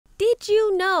Did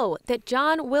you know that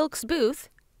John Wilkes Booth,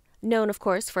 known, of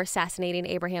course, for assassinating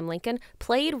Abraham Lincoln,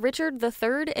 played Richard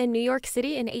III in New York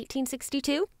City in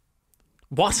 1862?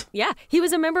 What? Yeah, he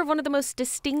was a member of one of the most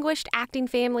distinguished acting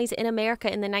families in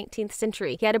America in the 19th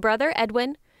century. He had a brother,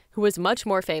 Edwin, who was much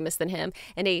more famous than him,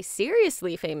 and a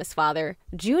seriously famous father,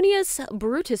 Junius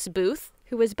Brutus Booth,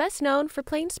 who was best known for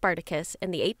playing Spartacus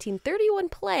in the 1831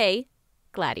 play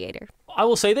Gladiator. I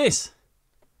will say this.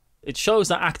 It shows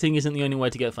that acting isn't the only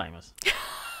way to get famous.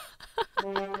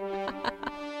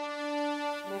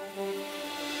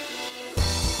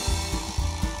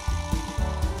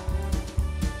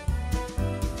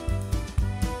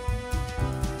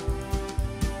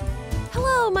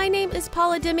 Hello, my name is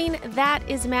Paula Deming. That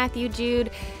is Matthew Jude.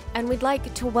 And we'd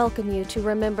like to welcome you to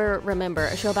Remember,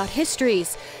 a show about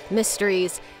histories,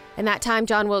 mysteries, and that time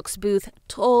John Wilkes Booth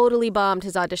totally bombed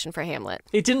his audition for Hamlet.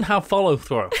 It didn't have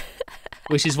follow-through,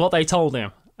 which is what they told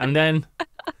him. And then...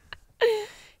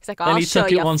 He's like, I'll show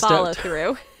you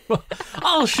follow-through.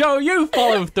 I'll show you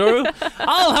follow-through.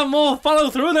 I'll have more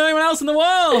follow-through than anyone else in the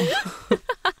world.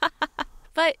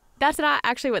 But that's not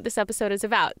actually what this episode is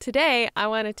about. Today, I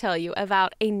want to tell you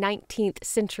about a 19th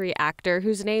century actor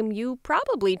whose name you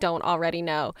probably don't already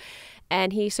know.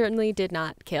 And he certainly did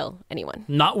not kill anyone.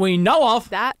 Not we know of.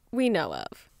 That we know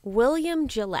of. William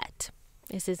Gillette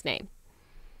is his name.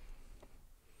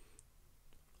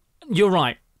 You're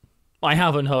right. I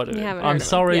haven't heard of him. I'm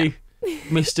sorry,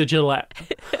 Mr. Gillette.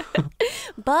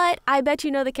 But I bet you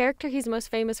know the character he's most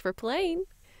famous for playing.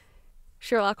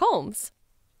 Sherlock Holmes.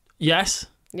 Yes.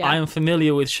 Yeah. I am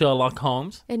familiar with Sherlock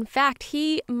Holmes. In fact,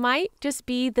 he might just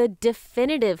be the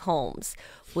definitive Holmes.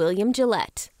 William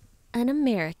Gillette, an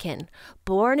American,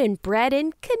 born and bred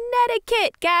in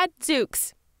Connecticut,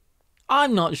 gadzooks.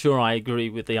 I'm not sure I agree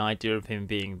with the idea of him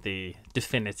being the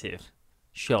definitive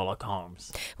Sherlock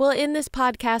Holmes. Well, in this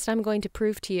podcast, I'm going to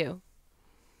prove to you,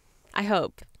 I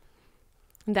hope,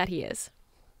 that he is.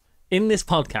 In this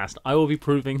podcast, I will be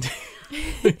proving to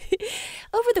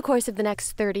Over the course of the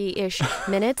next 30-ish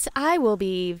minutes, I will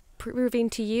be proving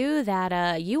to you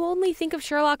that you only think of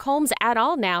Sherlock Holmes at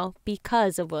all now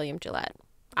because of William Gillette.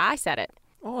 I said it.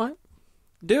 All right.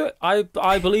 Do it.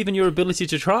 I believe in your ability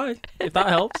to try, if that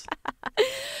helps.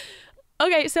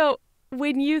 Okay, so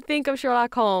when you think of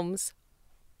Sherlock Holmes,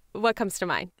 what comes to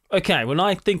mind? Okay, when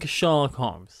I think of Sherlock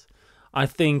Holmes, I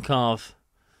think of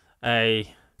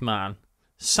a man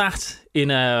sat in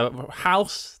a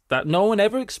house that no one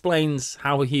ever explains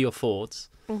how he affords.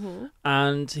 Mm-hmm.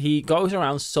 And he goes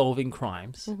around solving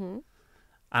crimes. Mm-hmm.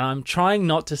 And I'm trying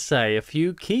not to say a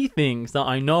few key things that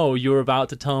I know you're about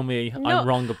to tell me I'm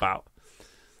wrong about.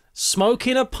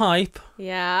 Smoking a pipe.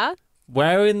 Yeah.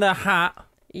 Wearing the hat.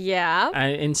 Yeah.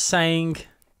 And saying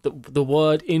the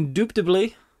word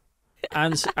indubitably.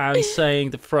 And saying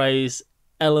the phrase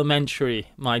elementary,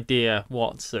 my dear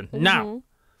Watson. Mm-hmm. Now,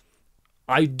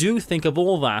 I do think of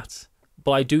all that,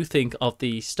 but I do think of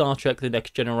the Star Trek The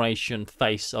Next Generation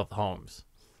face of Holmes.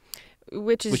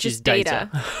 Which is just Data.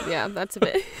 Yeah, that's a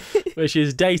bit. Which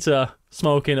is Data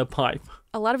smoking a pipe.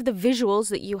 A lot of the visuals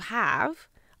that you have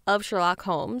of Sherlock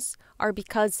Holmes are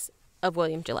because of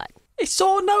William Gillette. It's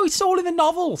all in the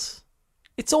novels.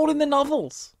 It's all in the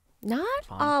novels. Not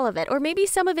all of it. Or maybe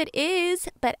some of it is,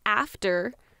 but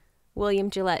after William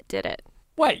Gillette did it.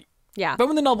 Wait. Yeah. When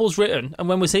were the novels written? And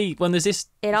when there's this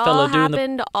fella doing It all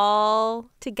happened all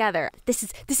together. This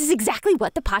is exactly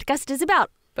what the podcast is about.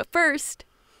 But first,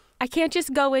 I can't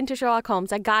just go into Sherlock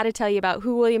Holmes. I got to tell you about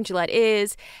who William Gillette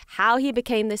is, how he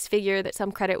became this figure that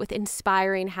some credit with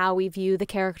inspiring how we view the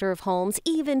character of Holmes,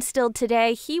 even still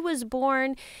today. He was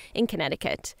born in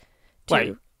Connecticut.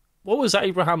 Wait, what was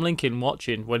Abraham Lincoln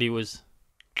watching when he was...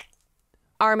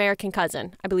 Our American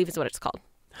Cousin, I believe is what it's called.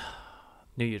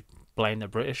 Knew you'd blame the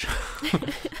British.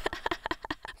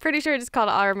 Pretty sure it's called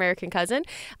Our American Cousin,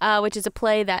 which is a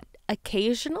play that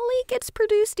occasionally gets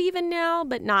produced even now,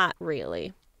 but not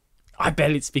really. I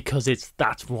bet it's because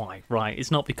that's why, right?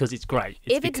 It's not because it's great.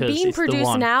 If it's being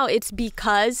produced now, it's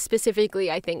because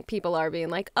specifically I think people are being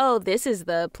like, oh, this is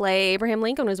the play Abraham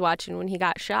Lincoln was watching when he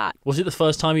got shot. Was it the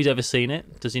first time he'd ever seen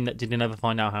it? Did he never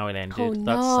find out how it ended? Oh,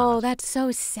 no, that's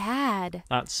so sad.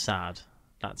 That's sad.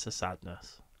 That's a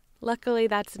sadness. Luckily,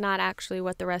 that's not actually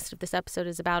what the rest of this episode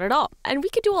is about at all. And we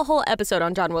could do a whole episode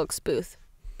on John Wilkes Booth,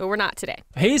 but we're not today.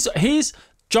 Here's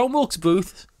John Wilkes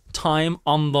Booth's time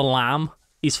on the lam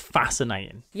is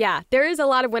fascinating. Yeah, there is a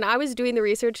lot of, when I was doing the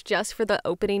research just for the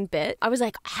opening bit, I was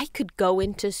like, I could go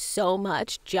into so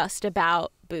much just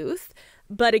about Booth.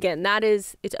 But again, that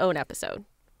is its own episode.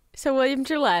 So William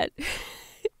Gillette,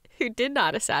 who did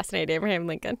not assassinate Abraham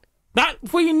Lincoln, That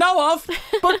we know of,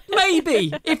 but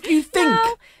maybe, if you think.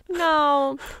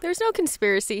 No, there's no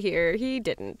conspiracy here. He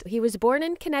didn't. He was born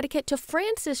in Connecticut to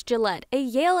Francis Gillette, a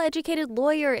Yale-educated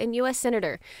lawyer and U.S.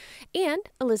 Senator, and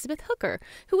Elizabeth Hooker,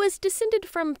 who was descended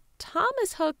from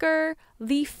Thomas Hooker,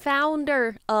 the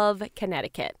founder of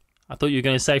Connecticut. I thought you were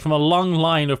going to say from a long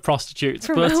line of prostitutes.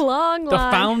 From a long line. The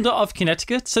founder of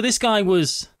Connecticut? So this guy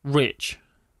was rich.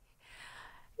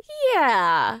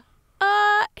 Yeah.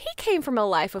 He came from a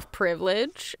life of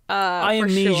privilege. I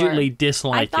immediately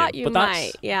dislike him. I thought you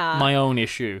might, yeah. My own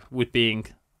issue with being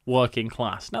working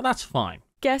class. Now that's fine.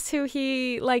 Guess who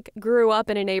he grew up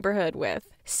in a neighborhood with?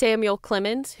 Samuel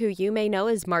Clemens, who you may know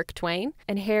as Mark Twain,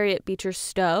 and Harriet Beecher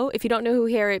Stowe. If you don't know who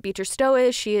Harriet Beecher Stowe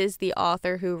is, she is the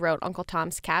author who wrote Uncle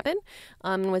Tom's Cabin,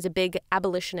 and was a big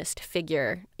abolitionist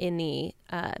figure in the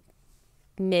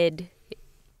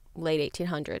late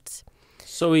 1800s.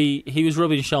 So he was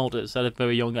rubbing shoulders at a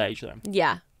very young age then?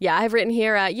 Yeah. I've written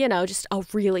here, just a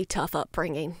really tough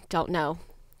upbringing. Don't know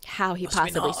how he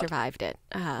possibly survived it.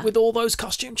 With all those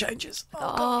costume changes.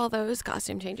 All those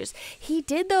costume changes. He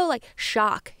did, though,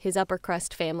 shock his upper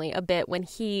crust family a bit when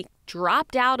he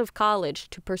dropped out of college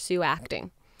to pursue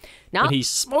acting. When he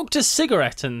smoked a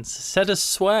cigarette and said a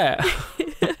swear.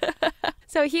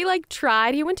 So he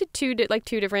tried. He went to two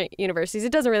different universities.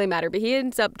 It doesn't really matter, but he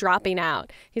ends up dropping out.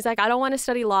 He's like, I don't want to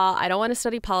study law. I don't want to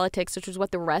study politics, which was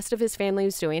what the rest of his family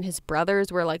was doing. His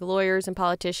brothers were lawyers and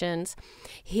politicians.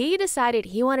 He decided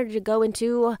he wanted to go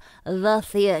into the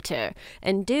theater.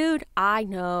 And dude, I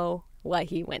know what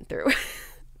he went through.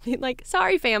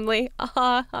 Sorry, family.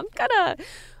 I'm gonna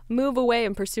move away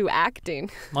and pursue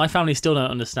acting. My family still don't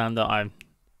understand that I'm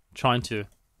trying to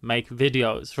make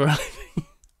videos for anything.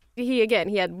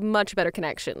 He had much better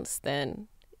connections than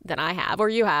I have, or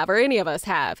you have, or any of us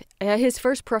have. His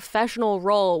first professional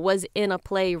role was in a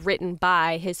play written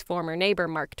by his former neighbor,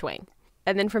 Mark Twain.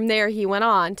 And then from there, he went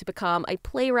on to become a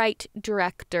playwright,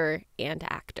 director, and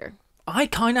actor. I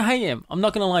kind of hate him. I'm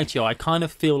not going to lie to you. I kind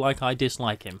of feel like I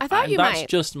dislike him. I thought you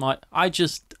might. That's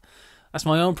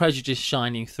my own prejudice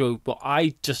shining through, but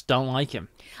I just don't like him.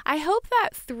 I hope that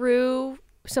through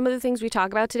some of the things we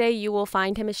talk about today, you will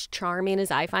find him as charming as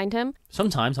I find him.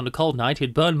 Sometimes on a cold night,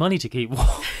 he'd burn money to keep warm.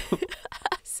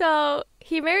 So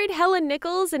he married Helen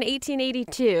Nichols in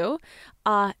 1882.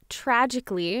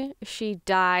 Tragically, she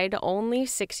died only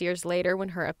 6 years later when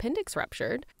her appendix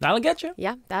ruptured. That'll get you.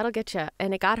 Yeah, that'll get you.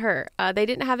 And it got her. They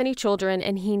didn't have any children,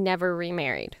 and he never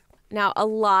remarried. Now, a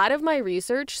lot of my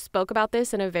research spoke about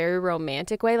this in a very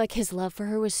romantic way. His love for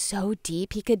her was so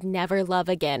deep, he could never love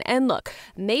again. And look,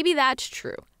 maybe that's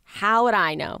true. How would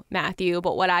I know, Matthew?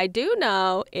 But what I do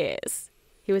know is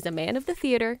he was a man of the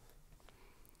theater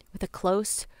with a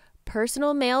close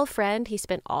personal male friend he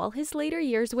spent all his later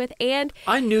years with, and...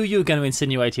 I knew you were going to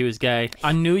insinuate he was gay.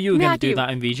 I knew you were going to do that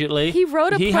immediately. He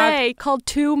wrote a play called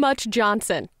Too Much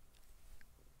Johnson.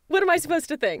 What am I supposed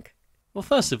to think? Well,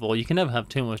 first of all, you can never have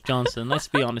too much Johnson. Let's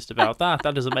be honest about that.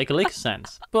 That doesn't make a lick of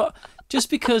sense. But just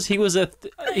because he was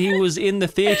in the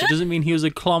theatre doesn't mean he was a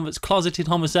closeted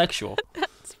homosexual.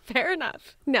 That's fair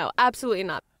enough. No, absolutely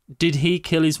not. Did he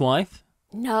kill his wife?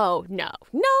 No,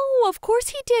 of course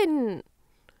he didn't.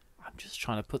 I'm just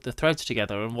trying to put the threads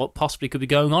together and what possibly could be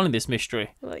going on in this mystery.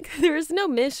 There's no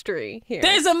mystery here.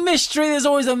 There's a mystery. There's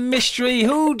always a mystery.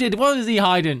 What was he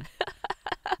hiding?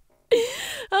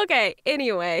 Okay,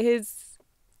 anyway, his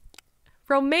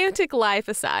romantic life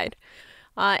aside,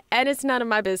 and it's none of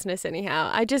my business anyhow.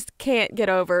 I just can't get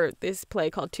over this play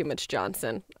called Too Much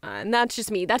Johnson. And that's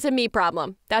just me. That's a me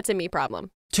problem.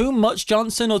 Too much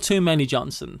Johnson or too many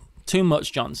Johnson? Too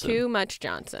much Johnson. Too much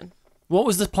Johnson. What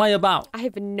was the play about? I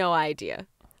have no idea.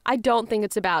 I don't think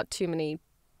it's about too many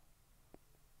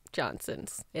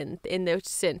Johnsons in the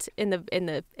sense, in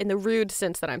the rude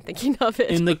sense that I'm thinking of it.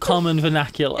 In the common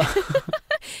vernacular.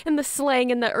 In the slang,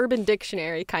 in the Urban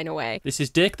Dictionary kind of way. This is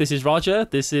Dick, this is Roger,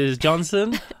 this is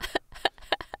Johnson.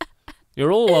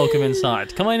 You're all welcome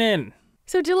inside. Come on in.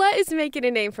 So Gillette is making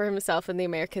a name for himself in the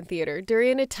American theater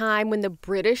during a time when the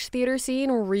British theater scene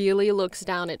really looks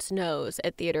down its nose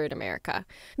at theater in America.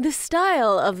 The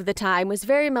style of the time was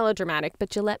very melodramatic,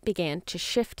 but Gillette began to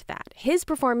shift that. His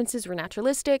performances were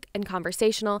naturalistic and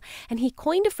conversational, and he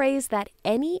coined a phrase that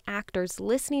any actors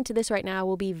listening to this right now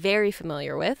will be very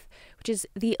familiar with, which is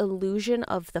the illusion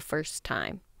of the first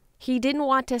time. He didn't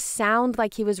want to sound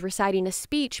like he was reciting a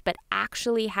speech, but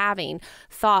actually having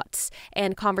thoughts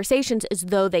and conversations as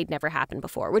though they'd never happened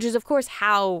before, which is, of course,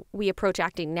 how we approach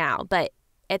acting now. But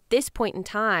at this point in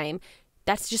time,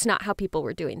 that's just not how people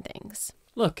were doing things.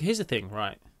 Look, here's the thing,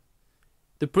 right?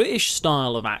 The British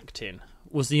style of acting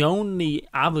was the only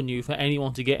avenue for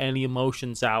anyone to get any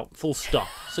emotions out, full stop.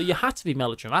 So you had to be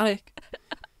melodramatic.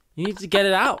 You needed to get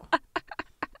it out.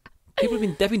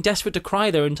 They've been desperate to cry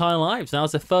their entire lives. Now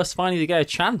it's their first finally to get a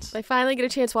chance. They finally get a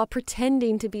chance while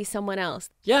pretending to be someone else.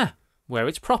 Yeah, where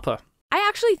it's proper. I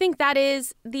actually think that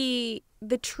is the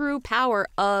true power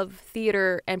of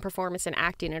theater and performance and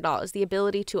acting at all, is the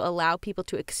ability to allow people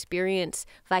to experience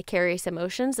vicarious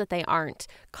emotions that they aren't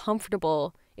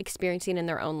comfortable experiencing in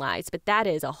their own lives. But that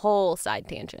is a whole side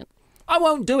tangent. I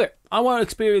won't do it. I won't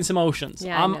experience emotions.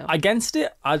 Yeah, I'm against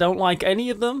it. I don't like any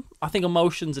of them. I think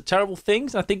emotions are terrible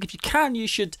things. I think if you can, you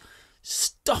should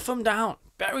stuff them down,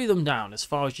 bury them down as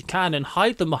far as you can, and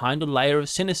hide them behind a layer of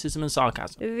cynicism and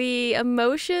sarcasm. The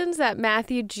emotions that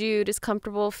Matthew Jude is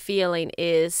comfortable feeling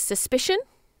is suspicion,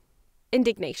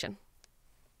 indignation.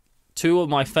 Two of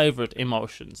my favourite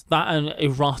emotions. That and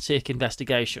erotic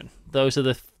investigation. Those are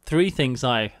the three things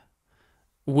I'm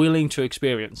willing to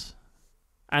experience.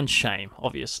 And shame,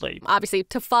 obviously. Obviously,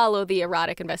 to follow the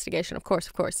erotic investigation, of course,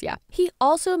 yeah. He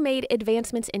also made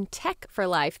advancements in tech for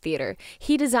live theater.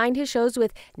 He designed his shows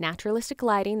with naturalistic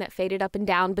lighting that faded up and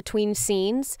down between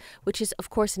scenes, which is, of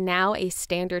course, now a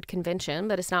standard convention,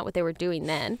 but it's not what they were doing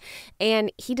then.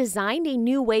 And he designed a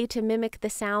new way to mimic the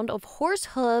sound of horse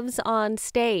hooves on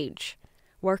stage.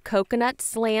 Were coconuts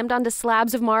slammed onto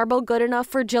slabs of marble good enough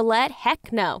for Gillette?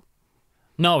 Heck no.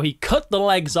 No, he cut the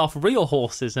legs off real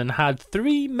horses and had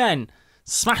 3 men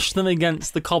smash them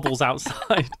against the cobbles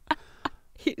outside.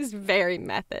 He's very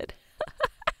method.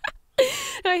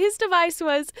 No, his device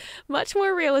was much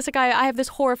more realistic. I have this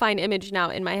horrifying image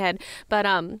now in my head. But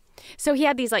so he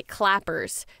had these like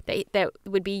clappers that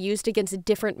would be used against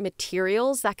different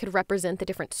materials that could represent the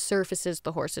different surfaces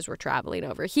the horses were traveling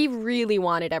over. He really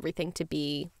wanted everything to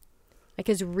be like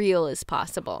as real as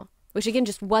possible. Which, again,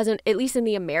 just wasn't, at least in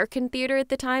the American theater at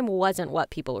the time, wasn't what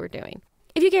people were doing.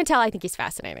 If you can't tell, I think he's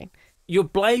fascinating. You're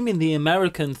blaming the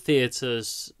American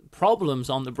theatre's problems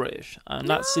on the British, and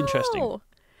that's interesting.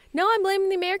 No, I'm blaming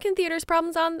the American theater's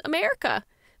problems on America.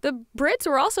 The Brits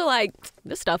were also like,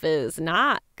 this stuff is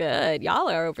not good. Y'all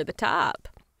are over the top.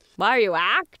 Why are you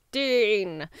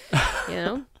acting? You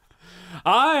know?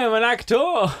 I am an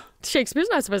actor. Shakespeare's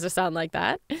not supposed to sound like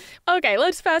that. Okay,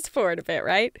 let's fast forward a bit,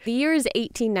 right? The year is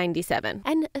 1897,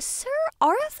 and Sir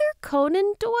Arthur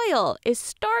Conan Doyle is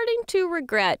starting to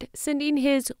regret sending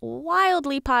his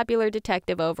wildly popular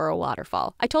detective over a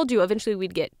waterfall. I told you eventually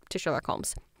we'd get to Sherlock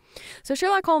Holmes. So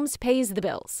Sherlock Holmes pays the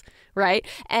bills, right?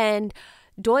 And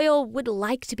Doyle would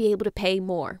like to be able to pay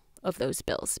more of those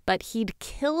bills, but he'd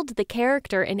killed the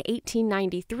character in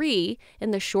 1893 in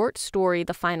the short story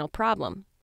The Final Problem.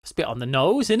 It's a bit on the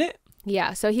nose, isn't it?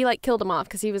 Yeah, so he killed him off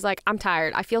because he was like, I'm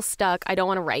tired. I feel stuck. I don't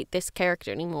want to write this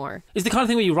character anymore. It's the kind of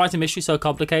thing where you write a mystery so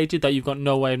complicated that you've got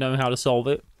no way of knowing how to solve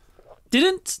it.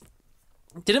 Didn't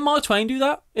Mark Twain do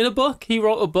that in a book? He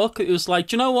wrote a book. It was like,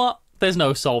 do you know what? There's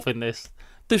no solving this.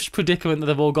 This predicament that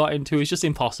they've all got into is just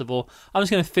impossible. I'm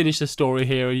just going to finish the story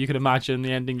here and you can imagine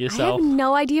the ending yourself. I have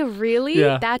no idea, really?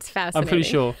 Yeah, that's fascinating. I'm pretty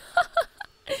sure.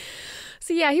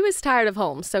 So yeah, he was tired of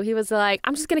Holmes. So he was like,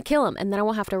 I'm just going to kill him and then I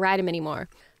won't have to write him anymore.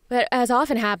 But as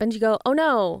often happens, you go, oh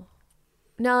no,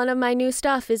 none of my new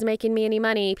stuff is making me any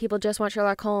money. People just want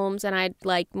Sherlock Holmes and I'd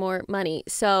like more money.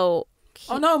 So...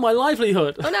 oh no, my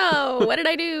livelihood. Oh no, what did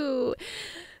I do?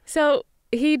 So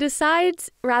he decides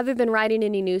rather than writing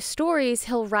any new stories,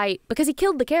 he'll write, because he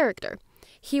killed the character,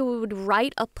 he would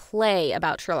write a play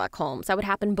about Sherlock Holmes that would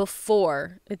happen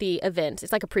before the event.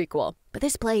 It's like a prequel. But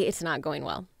this play, it's not going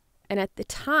well. And at the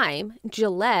time,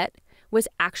 Gillette was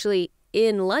actually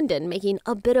in London making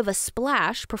a bit of a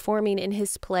splash performing in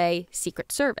his play Secret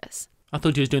Service. I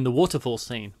thought he was doing the waterfall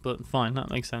scene, but fine, that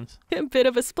makes sense. A bit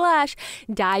of a splash,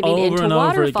 diving over into and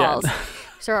waterfalls. over again.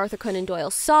 Sir Arthur Conan Doyle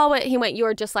saw it. He went,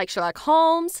 you're just like Sherlock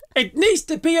Holmes. It needs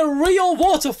to be a real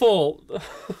waterfall.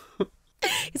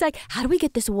 He's like, how do we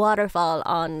get this waterfall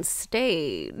on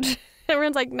stage?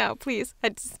 Everyone's like, no, please.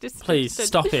 Please,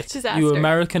 stop it. Disaster. You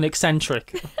American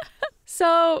eccentric.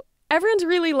 So everyone's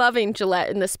really loving Gillette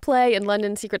in this play in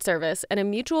London Secret Service, and a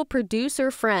mutual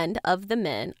producer friend of the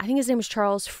men, I think his name is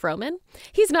Charles Frohman.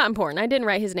 He's not important. I didn't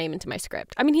write his name into my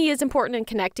script. I mean, he is important in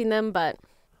connecting them, but...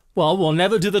 well, we'll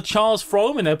never do the Charles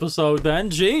Frohman episode then,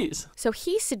 jeez. So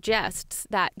he suggests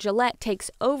that Gillette takes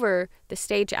over the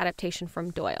stage adaptation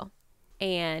from Doyle.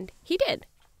 And he did,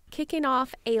 kicking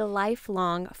off a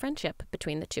lifelong friendship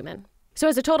between the two men. So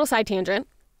as a total side tangent,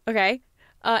 okay,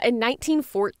 in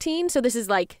 1914, so this is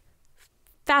like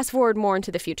fast forward more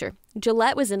into the future.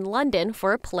 Gillette was in London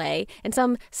for a play, and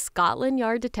some Scotland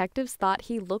Yard detectives thought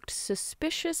he looked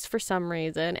suspicious for some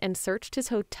reason and searched his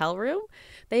hotel room.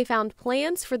 They found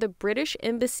plans for the British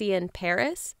embassy in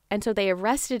Paris, and so they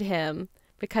arrested him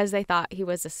because they thought he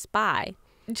was a spy.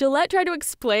 Gillette tried to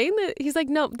explain that he's like,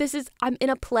 no, I'm in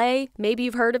a play. Maybe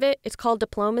you've heard of it. It's called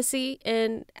Diplomacy,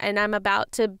 and I'm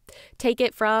about to take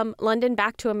it from London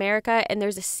back to America, and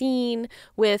there's a scene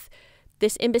with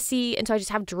this embassy, and so I just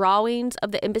have drawings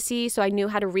of the embassy, so I knew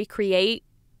how to recreate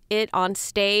it on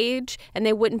stage, and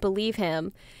they wouldn't believe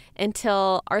him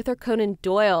until Arthur Conan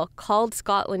Doyle called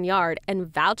Scotland Yard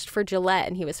and vouched for Gillette,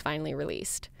 and he was finally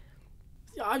released.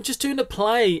 I'm just doing a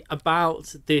play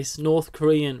about this North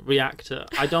Korean reactor.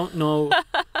 I don't know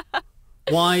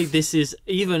why this is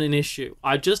even an issue.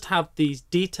 I just have these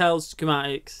detailed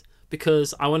schematics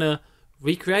because I want to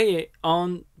recreate it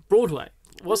on Broadway.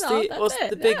 What's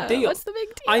the big deal? What's the big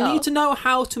deal? I need to know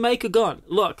how to make a gun.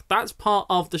 Look, that's part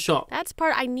of the shop.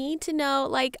 I need to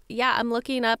know, I'm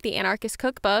looking up the Anarchist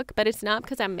Cookbook, but it's not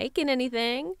because I'm making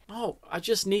anything. No, I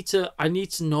need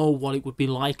to know what it would be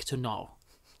like to know,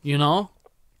 you know?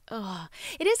 Oh,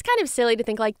 it is kind of silly to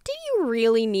think, do you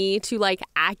really need to,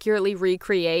 accurately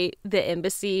recreate the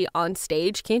embassy on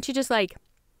stage? Can't you just,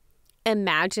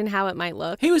 imagine how it might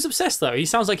look? He was obsessed, though. He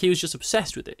sounds like he was just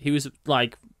obsessed with it. He was,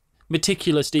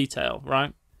 meticulous detail,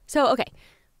 right? So, okay,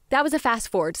 that was a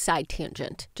fast-forward side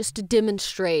tangent, just to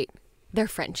demonstrate their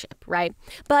friendship, right?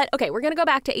 But, okay, we're going to go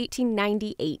back to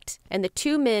 1898, and the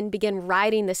two men begin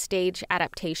writing the stage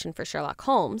adaptation for Sherlock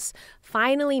Holmes,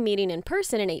 finally meeting in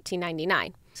person in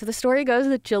 1899. So the story goes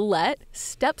that Gillette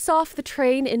steps off the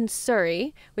train in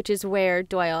Surrey, which is where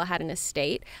Doyle had an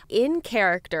estate, in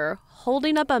character,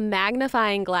 holding up a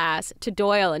magnifying glass to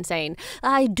Doyle and saying,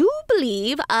 "I do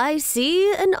believe I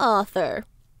see an author."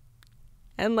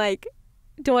 And,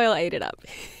 Doyle ate it up.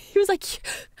 He was like,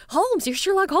 "Holmes, you're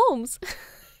Sherlock Holmes."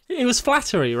 It was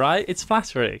flattery, right? It's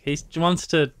flattery. He wants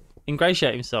to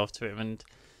ingratiate himself to him and,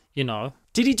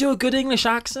 Did he do a good English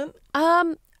accent?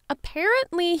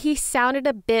 Apparently he sounded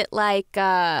a bit like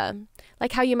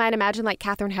how you might imagine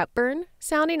Katharine Hepburn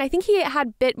sounding. I think he had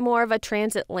a bit more of a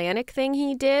transatlantic thing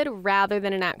he did rather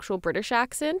than an actual British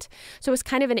accent. So it was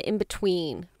kind of an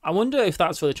in-between. I wonder if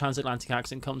that's where the transatlantic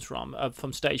accent comes from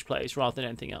stage plays rather than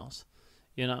anything else,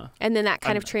 And then that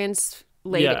kind of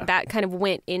translated, that kind of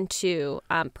went into,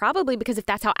 probably because if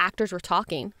that's how actors were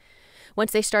talking,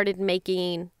 once they started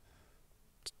making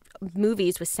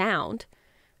movies with sound,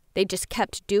 they just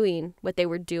kept doing what they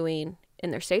were doing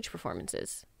in their stage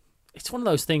performances. It's one of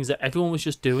those things that everyone was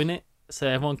just doing it, so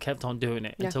everyone kept on doing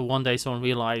it until one day someone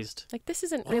realised... this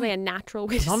isn't really a natural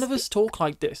way to None of us talk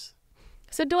like this.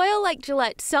 So Doyle liked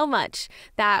Gillette so much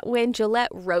that when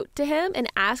Gillette wrote to him and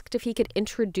asked if he could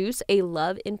introduce a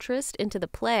love interest into the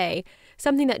play,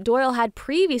 something that Doyle had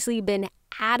previously been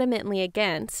adamantly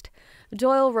against,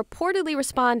 Doyle reportedly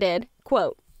responded,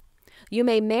 quote, "You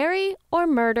may marry or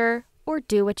murder or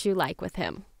do what you like with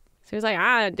him." So he was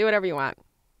like, do whatever you want.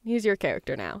 He's your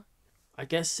character now. I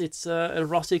guess it's an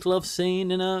erotic love scene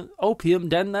in an opium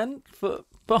den then for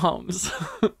Holmes.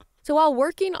 So while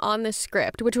working on the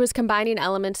script, which was combining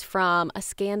elements from A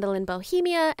Scandal in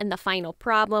Bohemia and The Final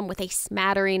Problem with a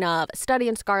smattering of Study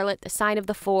in Scarlet, The Sign of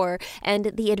the Four,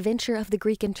 and The Adventure of the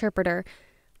Greek Interpreter,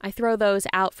 I throw those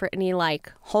out for any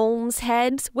Holmes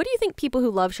heads. What do you think people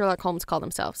who love Sherlock Holmes call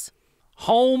themselves?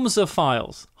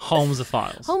 Holmesophiles.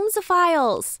 Holmesophiles.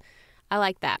 Holmesophiles. I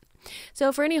like that.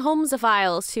 So for any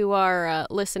Holmesophiles who are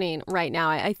listening right now,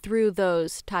 I threw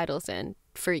those titles in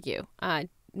for you.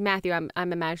 Matthew, I'm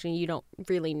imagining you don't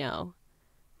really know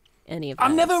any of those.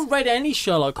 I've never read any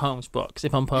Sherlock Holmes books,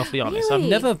 if I'm perfectly honest. Really? I've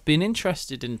never been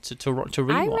interested in to read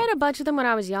one. I read a bunch of them when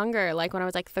I was younger, when I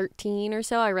was 13 or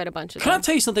so. I read a bunch of them. Can I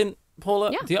tell you something,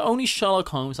 Paula? Yeah. The only Sherlock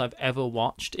Holmes I've ever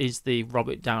watched is the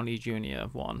Robert Downey Jr.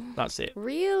 one. That's it.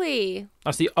 Really?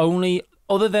 That's the only...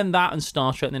 Other than that and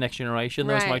Star Trek The Next Generation,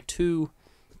 those are my two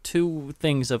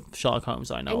things of Sherlock Holmes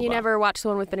I know And you about. never watched the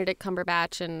one with Benedict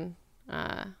Cumberbatch and...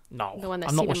 No, the one that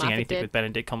I'm not Stephen watching Moffat anything did? with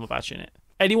Benedict Cumberbatch in it.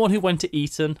 Anyone who went to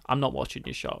Eton, I'm not watching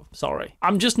your show. Sorry.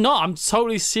 I'm just not. I'm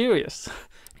totally serious.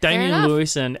 Damian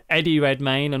Lewis and Eddie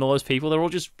Redmayne and all those people, they're all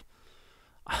just...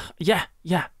 Yeah,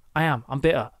 I am. I'm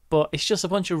bitter. But it's just a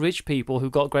bunch of rich people who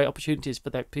got great opportunities for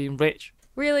their being rich.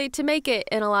 Really, to make it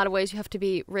in a lot of ways, you have to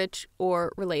be rich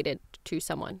or related to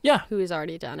someone who has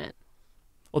already done it.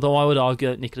 Although I would argue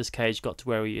that Nicolas Cage got to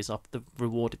where he is off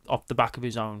the back of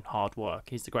his own hard work.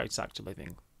 He's the greatest actor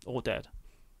living or dead.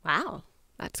 Wow.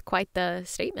 That's quite the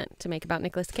statement to make about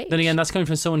Nicolas Cage. Then again, that's coming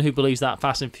from someone who believes that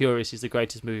Fast and Furious is the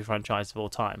greatest movie franchise of all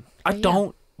time. I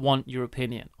don't want your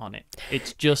opinion on it.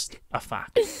 It's just a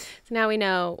fact. So now we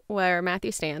know where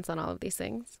Matthew stands on all of these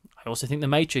things. I also think The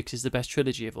Matrix is the best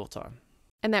trilogy of all time.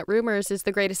 And that Rumors is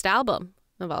the greatest album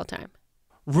of all time.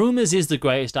 Rumors is the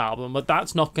greatest album, but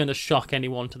that's not going to shock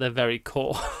anyone to their very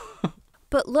core.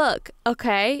 But look,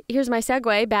 okay, here's my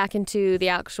segue back into the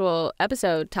actual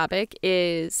episode topic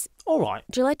is... All right.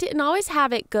 Gillette didn't always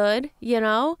have it good, you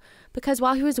know? Because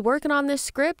while he was working on this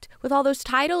script with all those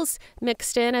titles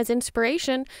mixed in as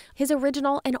inspiration, his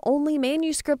original and only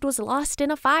manuscript was lost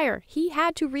in a fire. He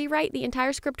had to rewrite the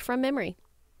entire script from memory.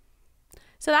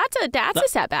 So that's a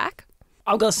setback.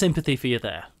 I've got sympathy for you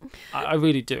there. I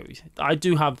really do. I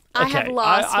do have... Okay, I have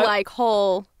lost like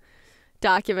whole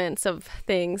documents of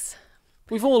things.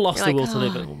 We've all lost the will to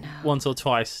live once or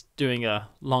twice doing a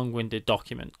long-winded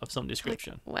document of some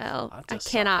description. I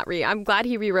cannot read. I'm glad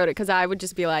he rewrote it because I would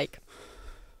just be like,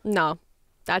 no,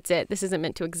 that's it. This isn't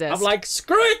meant to exist. I'm like,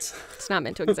 screw it! It's not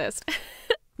meant to exist.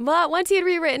 But once he had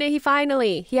rewritten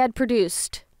it, he had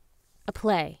produced a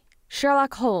play,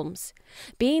 Sherlock Holmes,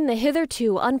 being the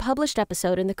hitherto unpublished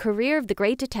episode in the career of the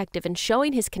great detective and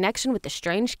showing his connection with the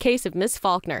strange case of Miss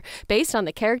Faulkner, based on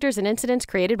the characters and incidents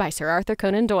created by Sir Arthur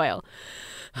Conan Doyle.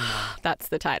 That's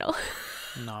the title.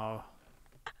 No.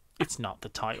 It's not the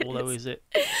title, though, is it?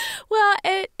 Well,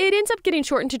 it ends up getting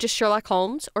shortened to just Sherlock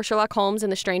Holmes, or Sherlock Holmes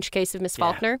and the Strange Case of Miss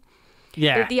Faulkner.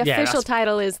 Yeah. The official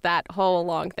title is that whole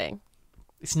long thing.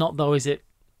 It's not, though, is it?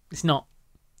 It's not.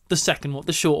 The second one,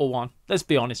 the shorter one. Let's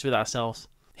be honest with ourselves.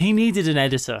 He needed an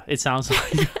editor, it sounds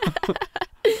like.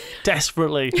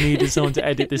 Desperately needed someone to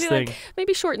edit this thing.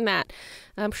 Maybe shorten that.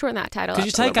 Shorten that title. Could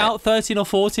you take out 13 or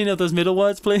 14 of those middle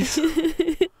words, please?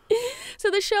 So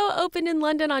the show opened in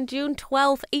London on June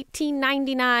 12th,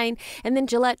 1899, and then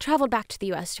Gillette traveled back to the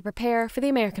U.S. to prepare for the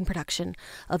American production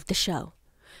of the show.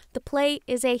 The play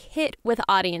is a hit with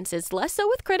audiences, less so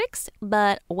with critics,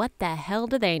 but what the hell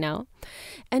do they know?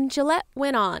 And Gillette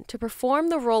went on to perform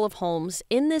the role of Holmes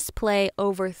in this play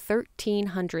over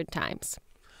 1,300 times.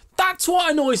 That's what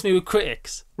annoys me with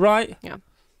critics, right? Yeah.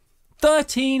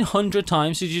 1,300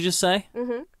 times, did you just say?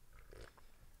 Mm-hmm.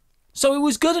 So it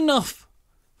was good enough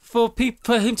for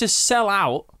him to sell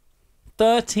out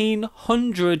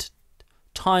 1,300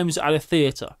 times at a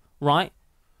theatre, right?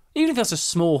 Even if that's a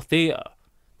small theatre.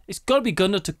 It's got to be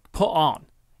good enough to put on,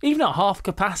 even at half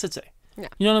capacity. Yeah.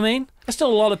 You know what I mean? There's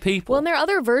still a lot of people. Well, and there are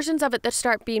other versions of it that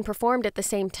start being performed at the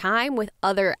same time with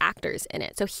other actors in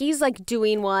it. So he's like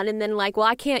doing one and then like, well,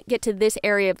 I can't get to this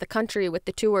area of the country with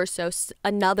the tour, so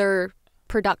another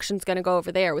production's going to go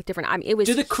over there with different... I mean, it was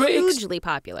hugely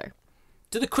popular.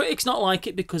 Do the critics not like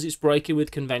it because it's breaking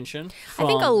with convention from I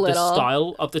think a little. The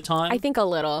style of the time? I think a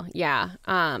little, yeah.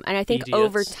 And I think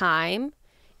over time,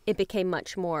 it became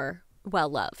much more...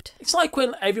 well-loved. It's like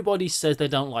when everybody says they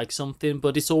don't like something,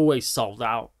 but it's always sold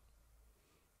out.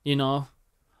 You know?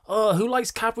 Oh, who likes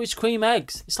Cadbury's cream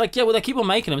eggs? It's like, yeah, well, they keep on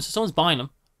making them, so someone's buying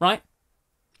them, right?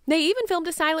 They even filmed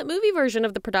a silent movie version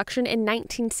of the production in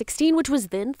 1916, which was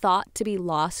then thought to be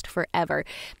lost forever.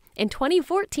 In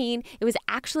 2014, it was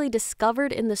actually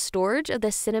discovered in the storage of the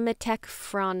Cinémathèque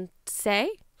Française.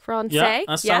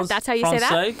 Yeah, that's how you say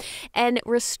that. And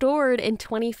restored in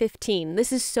 2015.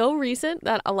 This is so recent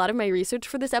that a lot of my research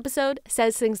for this episode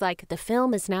says things like, the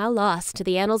film is now lost to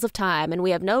the annals of time and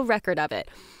we have no record of it.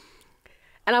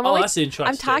 And that's interesting.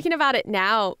 I'm talking about it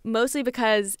now mostly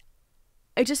because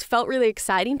it just felt really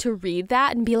exciting to read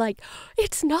that and be like,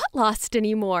 it's not lost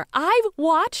anymore. I've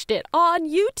watched it on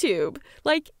YouTube.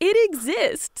 Like, it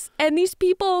exists. And these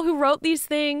people who wrote these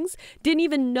things didn't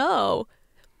even know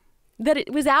that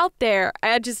it was out there.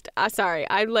 Sorry.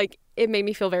 It made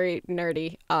me feel very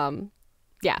nerdy.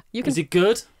 Yeah. You can. Is it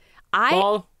good?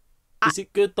 Is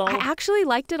it good though? I actually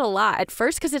liked it a lot at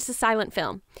first because it's a silent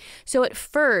film. So at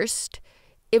first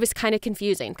it was kind of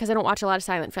confusing because I don't watch a lot of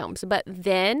silent films. But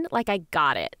then I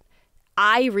got it.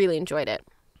 I really enjoyed it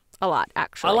a lot,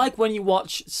 actually. I like when you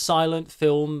watch silent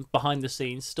film behind the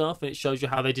scenes stuff and it shows you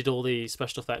how they did all the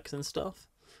special effects and stuff.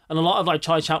 And a lot of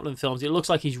Charlie Chaplin films, it looks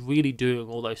like he's really doing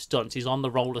all those stunts. He's on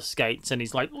the roller skates and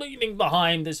he's leaning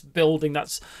behind this building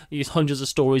that's hundreds of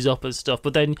stories up and stuff.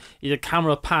 But then the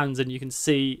camera pans and you can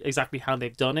see exactly how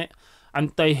they've done it.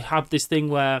 And they have this thing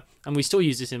where, and we still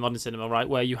use this in modern cinema, right?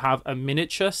 Where you have a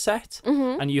miniature set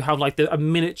and you have a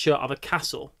miniature of a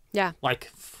castle. Yeah. Like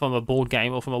from a board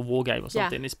game or from a war game or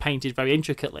something. Yeah. It's painted very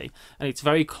intricately and it's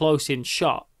very close in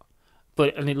shot.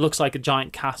 And it looks like a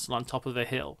giant castle on top of a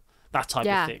hill. That type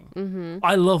of thing. Mm-hmm.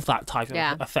 I love that type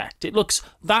of effect.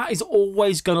 That is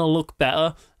always going to look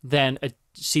better than a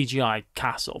CGI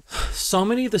castle. So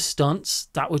many of the stunts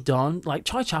that were done,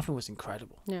 Charlie Chaplin was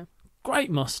incredible. Yeah.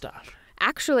 Great mustache.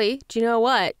 Actually, do you know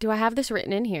what? Do I have this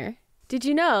written in here? Did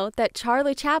you know that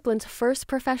Charlie Chaplin's first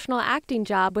professional acting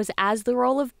job was as the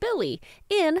role of Billy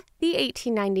in the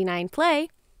 1899 play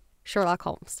Sherlock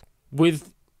Holmes?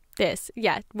 With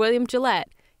William Gillette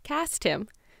cast him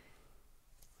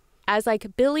as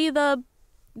like Billy the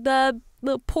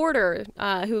porter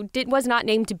who was not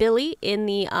named Billy in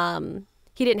the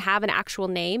he didn't have an actual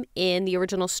name in the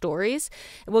original stories.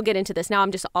 We'll get into this. Now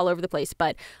I'm just all over the place,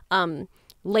 but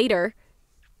later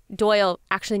Doyle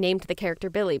actually named the character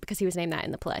Billy because he was named that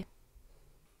in the play.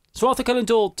 So Arthur Conan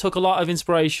Doyle took a lot of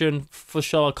inspiration for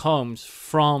Sherlock Holmes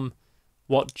from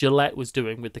what Gillette was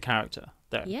doing with the character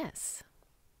there. Yes.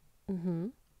 Mm-hmm.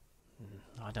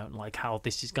 I don't like how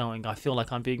this is going. I feel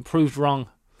like I'm being proved wrong.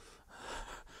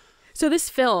 So this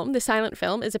film, the silent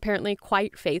film, is apparently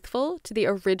quite faithful to the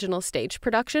original stage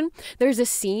production. There's a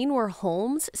scene where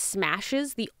Holmes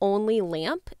smashes the only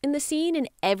lamp in the scene and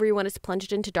everyone is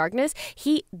plunged into darkness.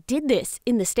 He did this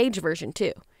in the stage version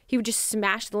too. He would just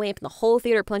smash the lamp and the whole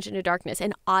theater plunged into darkness,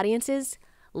 and audiences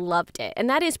loved it. And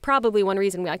that is probably one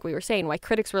reason, like we were saying, why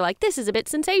critics were like, this is a bit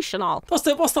sensational. What's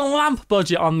the lamp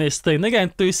budget on this thing? They're going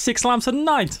through 6 lamps a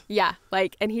night. Yeah,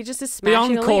 like, and he just is The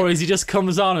smashing encore is he just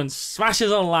comes on and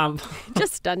smashes a lamp.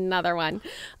 Just another one.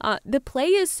 The play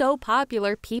is so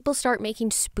popular, people start making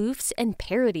spoofs and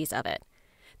parodies of it.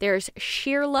 There's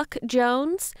Sherlock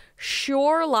Jones,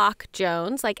 Sherlock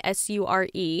Jones, like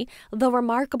S-U-R-E, The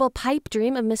Remarkable Pipe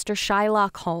Dream of Mr.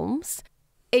 Shylock Holmes.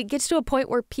 It gets to a point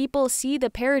where people see the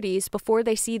parodies before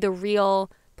they see the real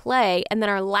play and then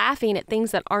are laughing at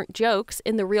things that aren't jokes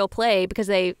in the real play because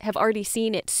they have already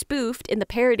seen it spoofed in the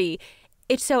parody.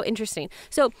 It's so interesting.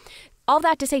 So all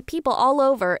that to say, people all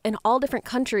over in all different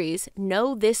countries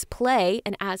know this play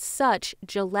and as such,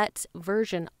 Gillette's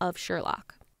version of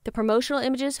Sherlock. The promotional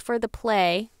images for the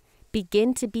play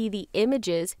begin to be the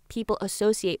images people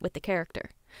associate with the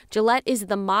character. Gillette is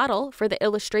the model for the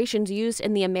illustrations used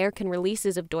in the American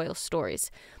releases of Doyle's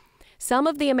stories. Some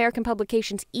of the American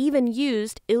publications even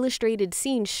used illustrated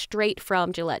scenes straight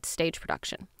from Gillette's stage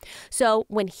production. So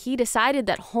when he decided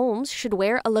that Holmes should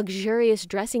wear a luxurious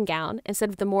dressing gown instead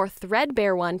of the more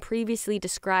threadbare one previously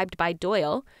described by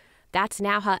Doyle, that's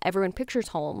now how everyone pictures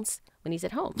Holmes when he's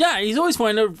at home. Yeah, he's always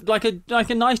wearing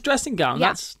a nice dressing gown. Yeah.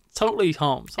 That's totally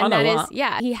Holmes. And I know that.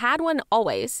 Yeah, he had one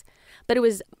always, but it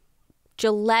was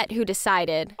Gillette who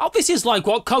decided. Oh, this is like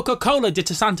what Coca-Cola did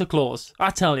to Santa Claus, I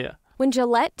tell you. When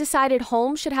Gillette decided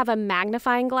Holmes should have a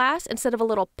magnifying glass instead of a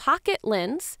little pocket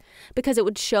lens because it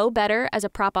would show better as a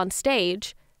prop on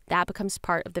stage, that becomes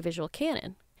part of the visual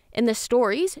canon. In the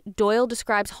stories, Doyle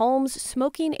describes Holmes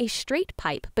smoking a straight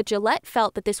pipe, but Gillette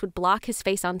felt that this would block his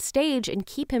face on stage and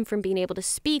keep him from being able to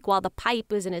speak while the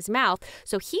pipe was in his mouth,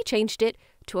 so he changed it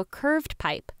to a curved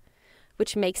pipe,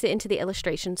 which makes it into the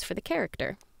illustrations for the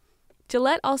character.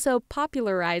 Gillette also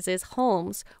popularizes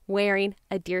Holmes wearing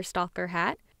a deerstalker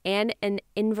hat and an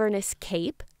Inverness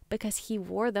cape because he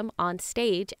wore them on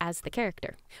stage as the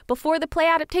character. Before the play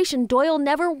adaptation, Doyle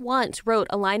never once wrote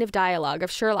a line of dialogue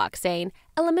of Sherlock saying,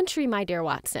 "Elementary, my dear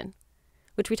Watson,"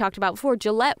 which we talked about before.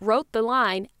 Gillette wrote the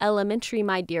line, "Elementary,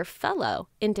 my dear fellow,"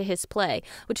 into his play,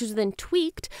 which was then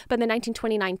tweaked by the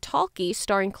 1929 talkie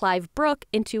starring Clive Brooke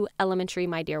into "Elementary,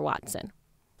 my dear Watson."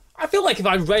 I feel like if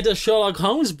I read a Sherlock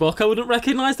Holmes book, I wouldn't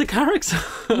recognize the character.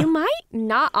 You might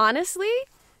not, honestly.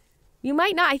 You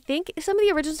might not. I think some of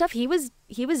the original stuff, he was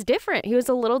different. He was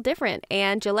a little different.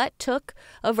 And Gillette took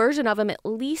a version of him, at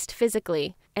least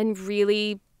physically, and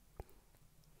really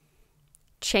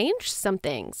changed some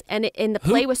things. And the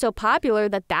play was so popular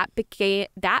that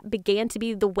began to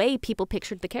be the way people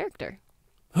pictured the character.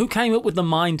 Who came up with the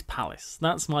Mind Palace?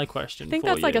 That's my question. I think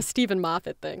that's like a Stephen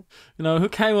Moffat thing. You know, who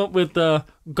came up with the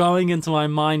going into my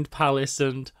Mind Palace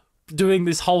and doing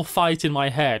this whole fight in my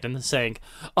head and saying,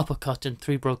 uppercut and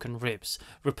 3 broken ribs,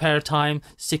 repair time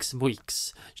 6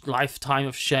 weeks, lifetime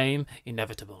of shame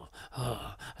inevitable.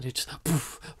 And it just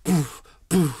poof, poof,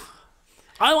 poof.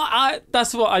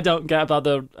 That's what I don't get about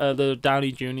the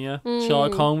Downey Jr.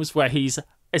 Sherlock Holmes, where he's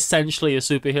essentially a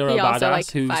superhero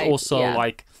badass who's also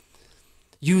like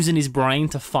using his brain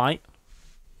to fight.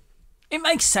 It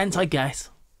makes sense, I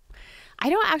guess. I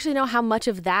don't actually know how much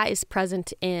of that is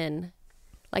present in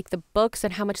like the books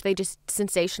and how much they just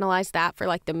sensationalize that for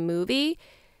like the movie.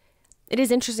 It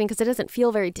is interesting because it doesn't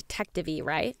feel very detective-y,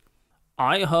 right?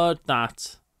 I heard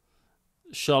that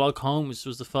Sherlock Holmes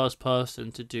was the first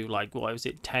person to do like, what was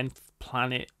it, 10th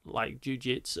planet like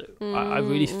jiu-jitsu. I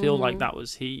really feel like that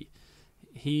was he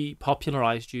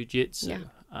popularized jiu-jitsu.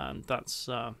 And that's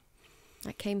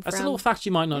that came that's from a little fact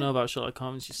you might not know about Sherlock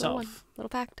Holmes yourself. Little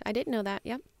fact. I didn't know that.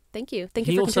 Yep. Thank you. Thank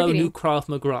you for also contributing. knew Krav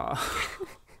Maga.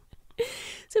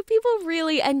 So people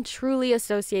really and truly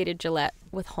associated Gillette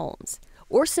with Holmes.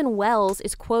 Orson Welles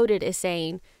is quoted as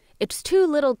saying, "It's too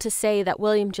little to say that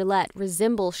William Gillette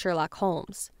resembles Sherlock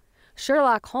Holmes.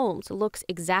 Sherlock Holmes looks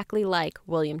exactly like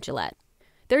William Gillette."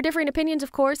 There are differing opinions,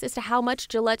 of course, as to how much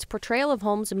Gillette's portrayal of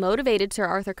Holmes motivated Sir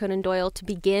Arthur Conan Doyle to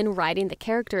begin writing the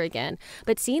character again,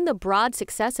 but seeing the broad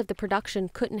success of the production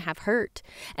couldn't have hurt.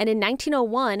 And in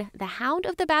 1901, The Hound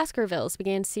of the Baskervilles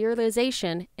began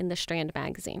serialization in the Strand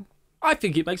magazine. I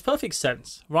think it makes perfect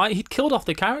sense, right? He'd killed off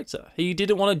the character. He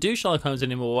didn't want to do Sherlock Holmes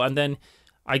anymore, and then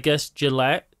I guess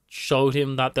Gillette showed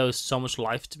him that there was so much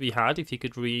life to be had if he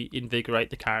could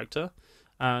reinvigorate the character.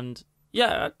 And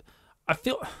yeah, I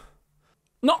feel...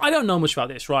 No, I don't know much about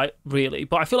this, right, really,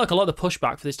 but I feel like a lot of the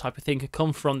pushback for this type of thing could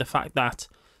come from the fact that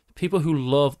people who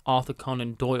love Arthur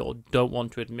Conan Doyle don't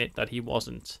want to admit that he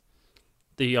wasn't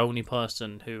the only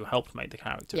person who helped make the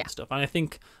character and stuff. And I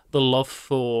think the love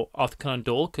for Arthur Conan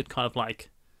Doyle could kind of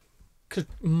like could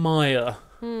mire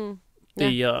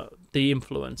the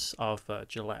influence of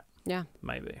Gillette. Yeah,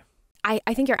 maybe. I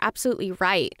think you're absolutely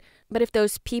right. But if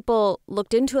those people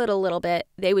looked into it a little bit,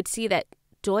 they would see that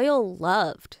Doyle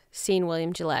loved seeing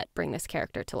William Gillette bring this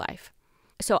character to life.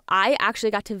 So I actually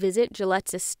got to visit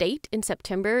Gillette's estate in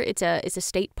September. It's a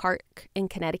state park in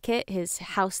Connecticut, his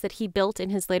house that he built in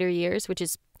his later years, which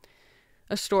is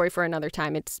a story for another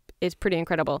time. It's pretty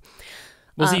incredible.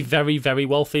 Was he very, very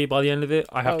wealthy by the end of it?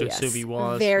 I have to assume he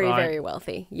was. Very, right? very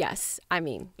wealthy. Yes. I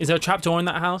mean... Is there a trapdoor in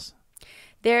that house?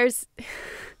 There's...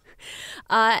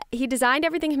 he designed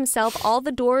everything himself. All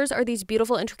the doors are these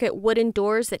beautiful, intricate wooden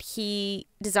doors that he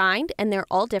designed, and they're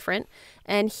all different.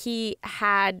 And he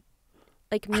had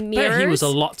like mirrors. I bet he was a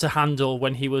lot to handle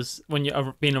when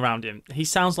you're being around him. He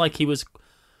sounds like he was.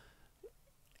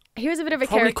 He was a bit of a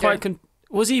character.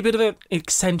 Was he a bit of an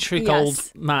eccentric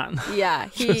old man? Yeah,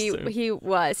 he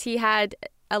was. He had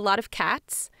a lot of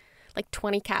cats. Like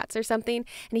 20 cats or something.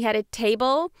 And he had a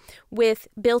table with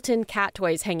built-in cat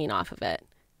toys hanging off of it.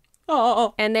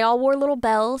 Oh. And they all wore little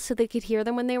bells so they could hear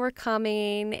them when they were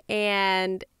coming.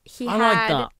 And he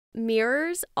had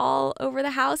mirrors all over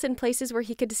the house in places where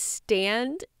he could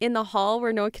stand in the hall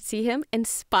where no one could see him and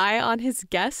spy on his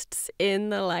guests in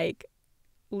the like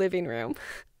living room.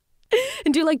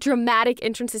 And do like dramatic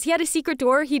entrances. He had a secret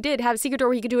door. He did have a secret door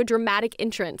where he could do a dramatic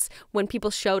entrance when people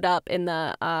showed up in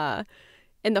the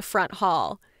front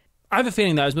hall. I have a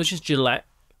feeling that as much as Gillette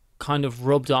kind of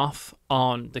rubbed off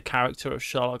on the character of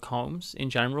Sherlock Holmes in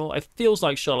general, it feels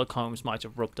like Sherlock Holmes might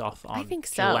have rubbed off on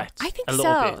Gillette a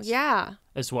little bit. Yeah.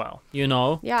 As well, you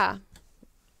know? Yeah.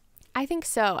 I think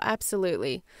so,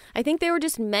 absolutely. I think they were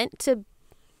just meant to...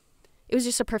 It was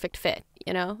just a perfect fit,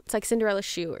 you know? It's like Cinderella's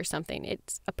shoe or something.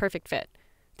 It's a perfect fit,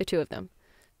 the two of them.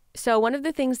 So one of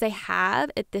the things they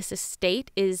have at this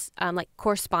estate is like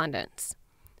correspondence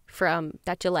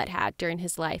that Gillette had during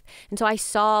his life. And so I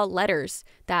saw letters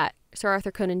that Sir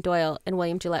Arthur Conan Doyle and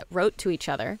William Gillette wrote to each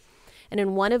other. And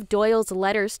in one of Doyle's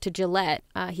letters to Gillette,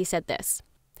 he said this: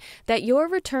 "That your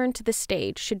return to the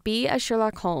stage should be as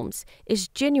Sherlock Holmes is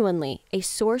genuinely a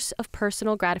source of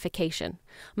personal gratification.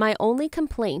 My only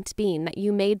complaint being that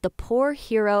you made the poor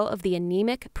hero of the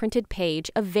anemic printed page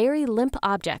a very limp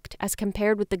object as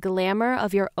compared with the glamour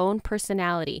of your own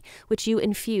personality, which you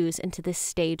infuse into this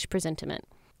stage presentiment."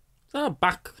 Is that a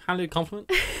backhanded compliment?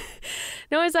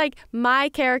 No, it's like, my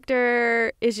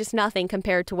character is just nothing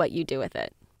compared to what you do with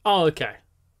it. Oh, okay.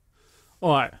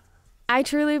 All right. I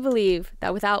truly believe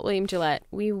that without William Gillette,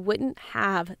 we wouldn't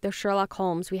have the Sherlock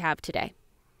Holmes we have today.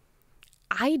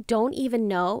 I don't even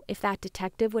know if that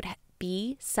detective would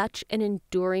be such an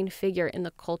enduring figure in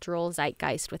the cultural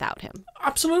zeitgeist without him.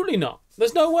 Absolutely not.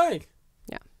 There's no way.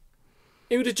 Yeah.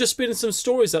 It would have just been some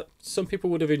stories that some people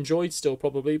would have enjoyed still,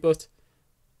 probably, but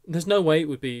there's no way it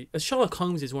would be. Sherlock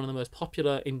Holmes is one of the most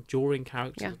popular, enduring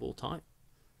characters of all time.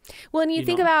 Well, and you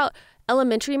think about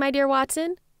Elementary, My Dear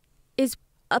Watson, is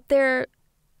up there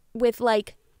with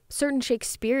like certain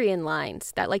Shakespearean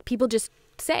lines that like people just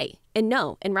say and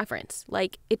know and reference.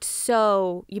 Like, it's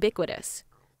so ubiquitous.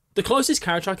 The closest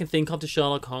character I can think of to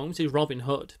Sherlock Holmes is Robin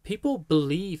Hood. People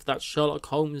believe that Sherlock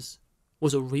Holmes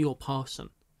was a real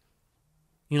person.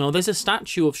 You know, there's a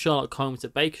statue of Sherlock Holmes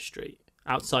at Baker Street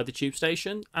outside the tube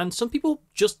station, and some people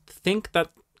just think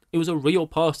that it was a real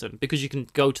person because you can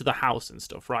go to the house and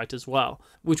stuff, right, as well,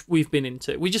 which we've been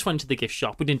into. We just went to the gift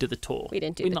shop. We didn't do the tour. We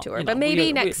didn't do the tour, but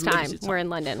maybe next time we're in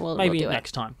London, we'll do it. Maybe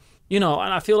next time. You know,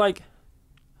 and I feel like,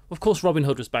 of course, Robin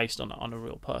Hood was based on a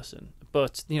real person,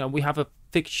 but, you know, we have a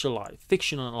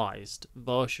fictionalized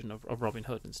version of Robin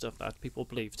Hood and stuff that people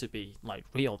believe to be, like,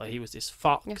 real, that he was this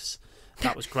fox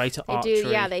that was great at archery.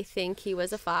 They think he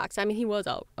was a fox. I mean, he was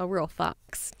a real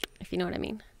fox, if you know what I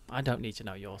mean. I don't need to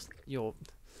know your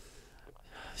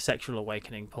sexual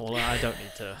awakening, Paula. I don't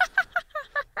need to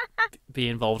be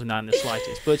involved in that in the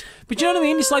slightest. But you know what I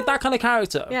mean? It's like that kind of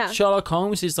character. Yeah. Sherlock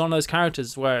Holmes is one of those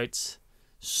characters where it's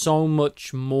so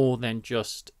much more than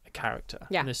just a character.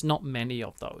 Yeah. And there's not many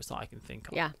of those that I can think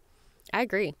of. Yeah, I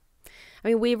agree. I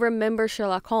mean, we remember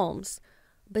Sherlock Holmes,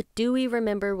 but do we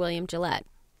remember William Gillette?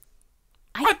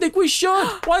 I think we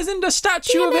should. Why isn't there a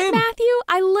statue of him? Matthew,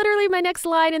 my next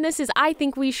line in this is, I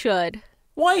think we should.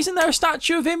 Why isn't there a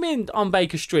statue of him on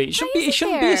Baker Street? It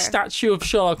shouldn't be a statue of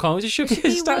Sherlock Holmes. It should be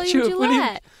a statue of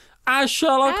William as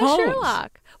Sherlock Holmes.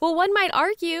 Sherlock. Well, one might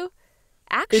argue,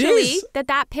 actually,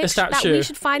 that picture, that we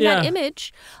should find that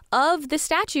image of the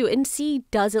statue and see,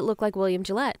 does it look like William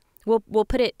Gillette? We'll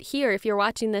put it here. If you're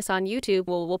watching this on YouTube,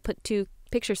 we'll put two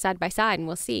pictures side by side and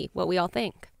we'll see what we all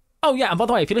think. Oh, yeah. And by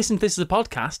the way, if you listen to this as a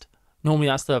podcast, normally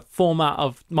that's the format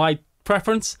of my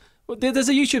preference. There's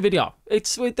a YouTube video.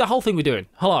 It's the whole thing we're doing.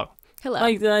 Hello.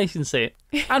 You can see it.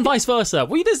 And vice versa.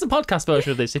 There's the podcast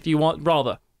version of this if you want,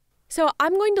 rather. So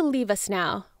I'm going to leave us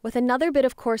now with another bit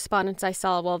of correspondence I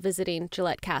saw while visiting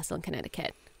Gillette Castle in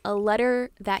Connecticut. A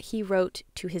letter that he wrote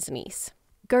to his niece.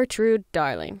 Gertrude,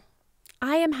 darling,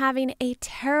 I am having a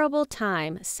terrible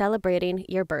time celebrating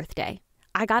your birthday.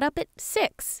 I got up at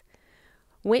 6.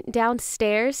 Went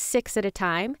downstairs 6 at a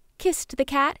time, kissed the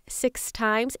cat 6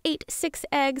 times, ate 6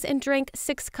 eggs, and drank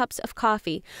 6 cups of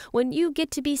coffee. When you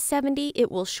get to be 70, it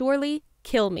will surely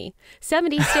kill me.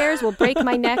 70 stairs will break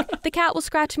my neck. The cat will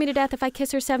scratch me to death if I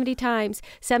kiss her 70 times.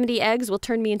 70 eggs will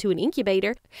turn me into an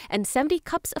incubator. And 70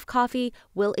 cups of coffee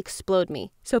will explode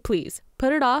me. So please,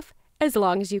 put it off as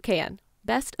long as you can.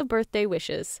 Best of birthday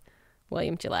wishes,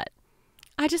 William Gillette.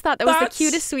 I just thought that was the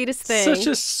cutest, sweetest thing. Such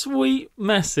a sweet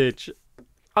message.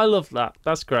 I love that.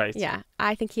 That's great. Yeah,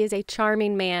 I think he is a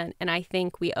charming man, and I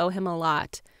think we owe him a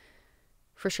lot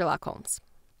for Sherlock Holmes.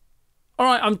 All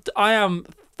right, I am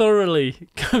thoroughly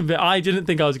convinced. I didn't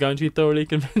think I was going to be thoroughly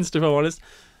convinced, if I'm honest.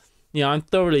 Yeah, I'm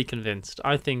thoroughly convinced.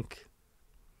 I think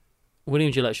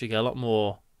William Gillette should get a lot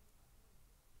more.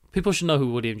 People should know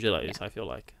who William Gillette is, I feel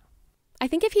like. I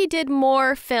think if he did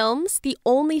more films, the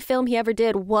only film he ever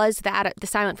did was the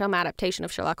silent film adaptation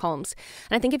of Sherlock Holmes.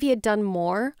 And I think if he had done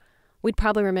more, we'd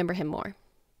probably remember him more.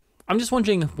 I'm just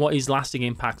wondering what his lasting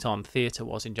impact on theatre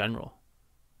was in general.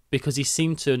 Because he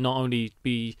seemed to not only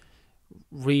be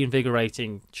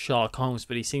reinvigorating Sherlock Holmes,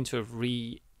 but he seemed to have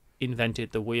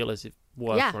reinvented the wheel, as it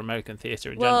were, for American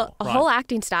theatre in general. Well, a whole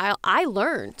acting style. I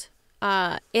learned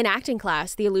in acting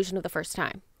class the illusion of the first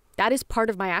time. That is part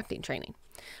of my acting training.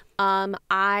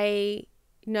 I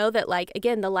know that, like,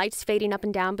 again, the lights fading up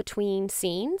and down between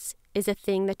scenes is a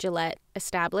thing that Gillette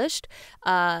established.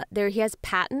 He has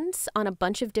patents on a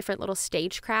bunch of different little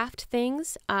stagecraft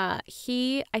things.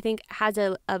 He, I think, has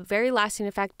a very lasting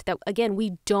effect that, again,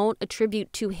 we don't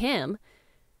attribute to him,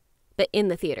 but in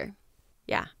the theater.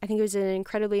 Yeah, I think he was an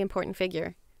incredibly important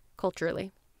figure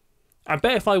culturally. I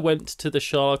bet if I went to the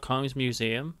Sherlock Holmes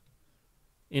Museum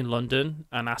in London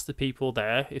and asked the people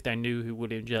there if they knew who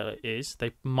William Gillette is,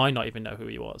 they might not even know who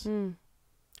he was.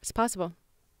 It's possible.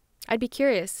 I'd be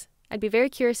curious. I'd be very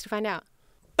curious to find out.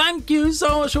 Thank you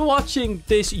so much for watching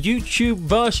this YouTube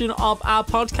version of our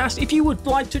podcast. If you would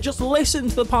like to just listen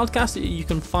to the podcast, you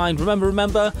can find,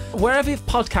 remember, wherever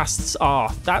podcasts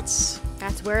are, that's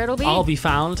where it'll be. I'll be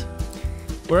found.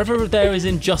 Wherever there is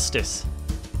injustice,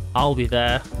 I'll be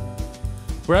there.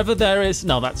 Wherever there is...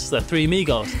 No, that's the Three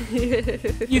Amigos.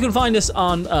 You can find us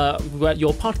on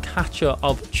your podcatcher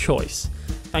of choice.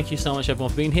 Thank you so much,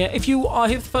 everyone, for being here. If you are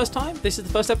here for the first time, this is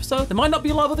the first episode. There might not be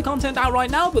a lot of other content out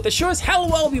right now, but there sure as hell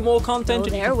will be more content.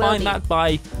 And you can find that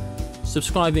by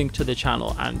subscribing to the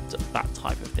channel and that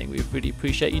type of thing. We really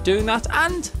appreciate you doing that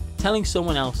and telling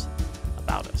someone else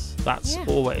about us. That's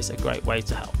always a great way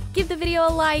to help. Give the video a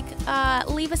like,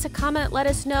 leave us a comment, let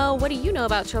us know, what do you know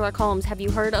about Sherlock Holmes? Have you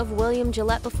heard of William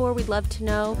Gillette before? We'd love to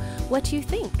know what you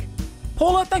think.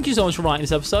 Paula, thank you so much for writing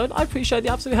this episode. I appreciate the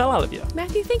absolute hell out of you.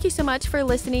 Matthew, thank you so much for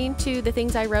listening to the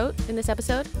things I wrote in this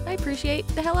episode. I appreciate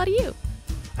the hell out of you.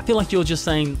 I feel like you're just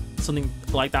saying something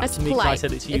like that to me because I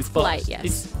said it to you first. Polite,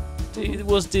 yes.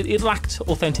 It lacked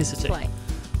authenticity. Polite.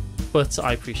 But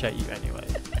I appreciate you anyway.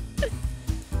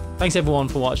 Thanks everyone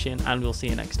for watching, and we'll see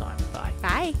you next time. Bye.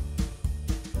 Bye.